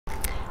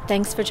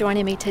Thanks for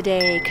joining me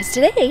today, because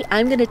today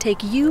I'm going to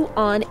take you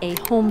on a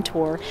home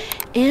tour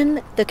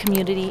in the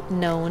community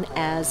known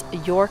as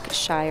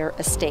Yorkshire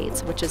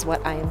Estates, which is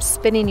what I am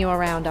spinning you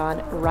around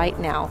on right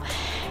now.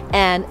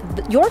 And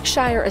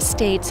Yorkshire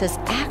Estates is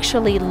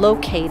actually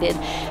located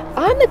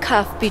on the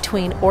cuff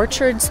between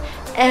Orchards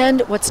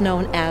and what's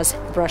known as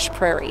Brush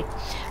Prairie.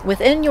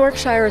 Within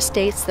Yorkshire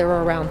Estates, there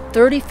are around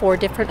 34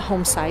 different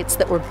home sites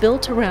that were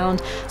built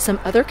around some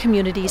other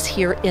communities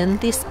here in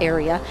this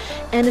area,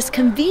 and is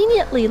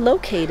conveniently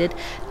located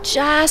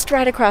just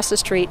right across the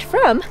street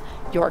from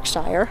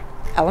Yorkshire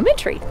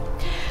Elementary.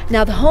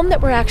 Now, the home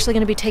that we're actually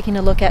going to be taking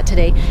a look at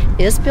today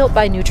is built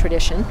by New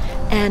Tradition,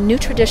 and New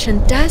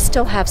Tradition does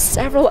still have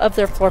several of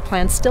their floor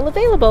plans still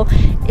available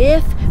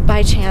if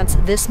by chance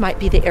this might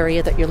be the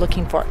area that you're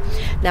looking for.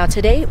 Now,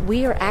 today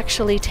we are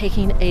actually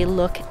taking a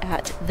look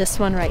at this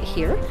one right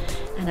here,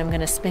 and I'm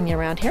going to spin you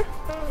around here.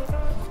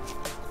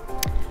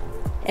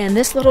 And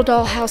this little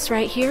dollhouse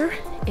right here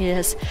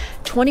is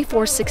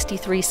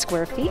 2463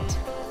 square feet,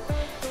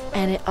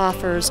 and it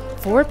offers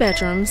 4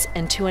 bedrooms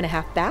and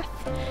 2.5 baths,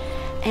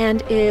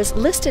 and is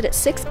listed at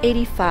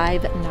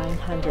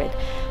 $685,900.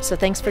 So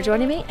thanks for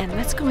joining me, and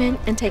let's go in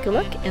and take a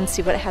look and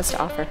see what it has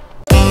to offer.